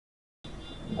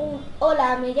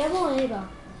Hola, me llamo Eva.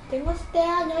 Tengo 7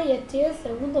 años y estoy en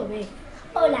segundo B.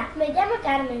 Hola, me llamo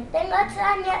Carmen, tengo 8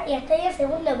 años y estoy en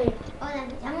segundo B. Hola,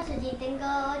 me llamo Suji, tengo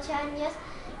 8 años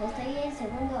y estoy en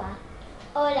segundo A.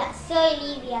 Hola, soy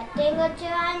Lidia, tengo 8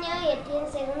 años y estoy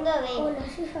en segundo B. Hola,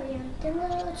 soy Fabián, tengo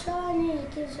 8 años y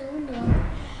estoy en segundo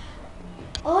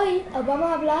A. Hoy os vamos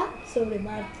a hablar sobre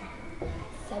Marte.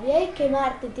 ¿Sabíais que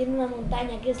Marte tiene una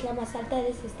montaña que es la más alta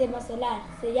del sistema solar?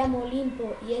 Se llama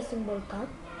Olimpo y es un volcán.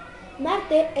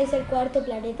 Marte es el cuarto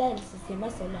planeta del sistema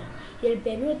solar y el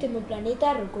penúltimo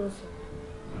planeta rocoso.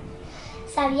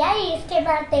 ¿Sabíais que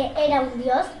Marte era un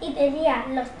dios y tenía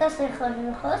los 2 ojos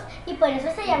rojos? Y por eso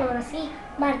se llamaba así,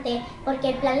 Marte,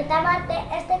 porque el planeta Marte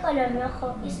es de color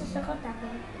rojo y sus ojos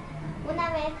también. Una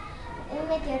vez un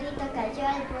meteorito cayó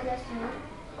al polo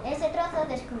sur. Ese trozo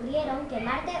descubrieron que en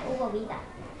Marte hubo vida.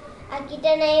 Aquí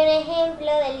tenéis un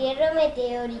ejemplo del hierro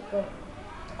meteórico.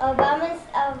 Os vamos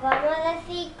a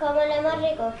decir cómo lo hemos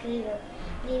recogido.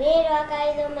 Primero ha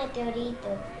caído un meteorito,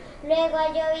 luego ha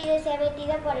llovido y se ha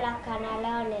metido por los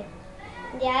canalones.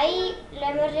 De ahí lo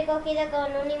hemos recogido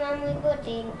con un imán muy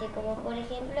potente, como por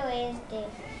ejemplo este.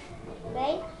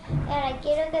 ¿Veis? Ahora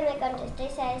quiero que me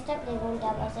contestéis a esta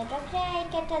pregunta. ¿Vosotros creéis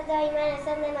que estos 2 imanes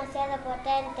son demasiado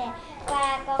potentes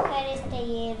para coger este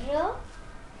hierro?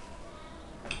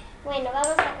 Bueno,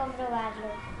 vamos a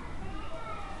comprobarlo.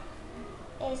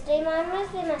 Este imán no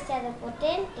es demasiado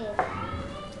potente.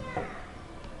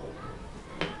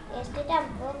 Este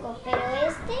tampoco, pero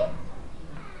este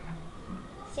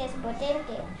sí es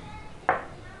potente.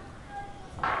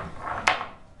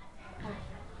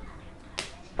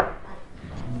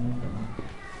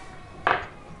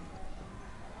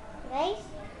 ¿Veis?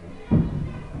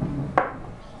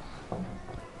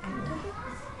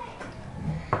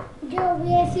 Yo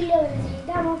voy a decir lo que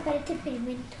necesitamos para este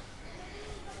experimento.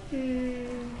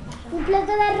 Un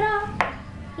plato de arroz,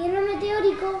 hierro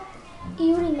meteórico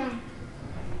y un imán.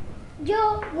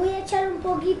 Yo voy a echar un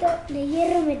poquito de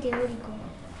hierro meteórico.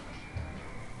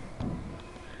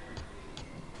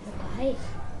 ¿Lo cogéis?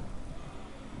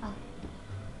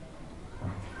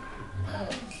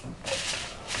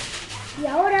 Y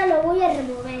ahora lo voy a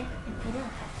remover. Espera.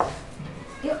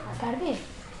 Tío, cargue.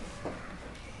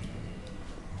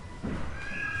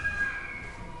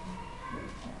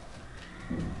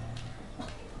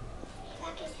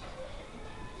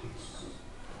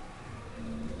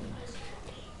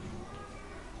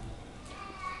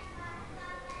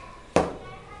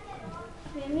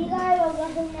 Mi amiga Eva va a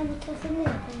hacer una demostración de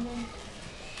experimento.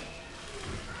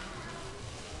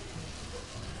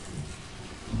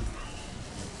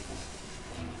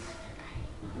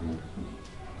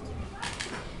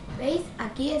 ¿Veis?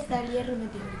 Aquí está el hierro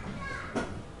meteórico.